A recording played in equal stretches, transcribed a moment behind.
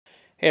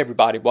Hey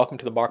everybody, welcome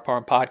to the Mark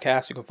Parham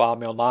Podcast. You can follow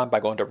me online by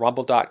going to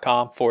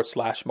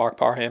rumble.com/Mark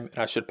Parham and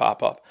I should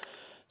pop up.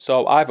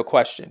 So I have a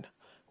question.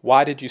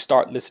 Why did you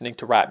start listening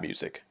to rap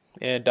music?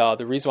 And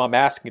the reason why I'm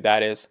asking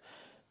that is,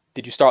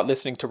 did you start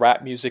listening to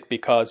rap music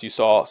because you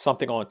saw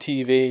something on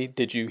TV?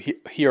 Did you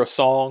hear a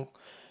song?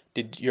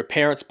 Did your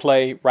parents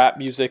play rap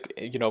music,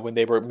 when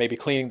they were maybe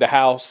cleaning the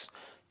house?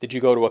 Did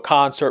you go to a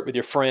concert with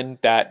your friend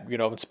that,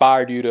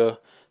 inspired you to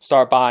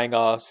start buying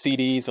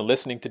CDs and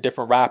listening to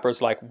different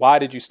rappers? Like, why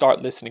did you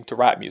start listening to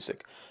rap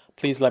music?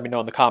 Please let me know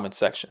in the comments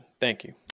section. Thank you.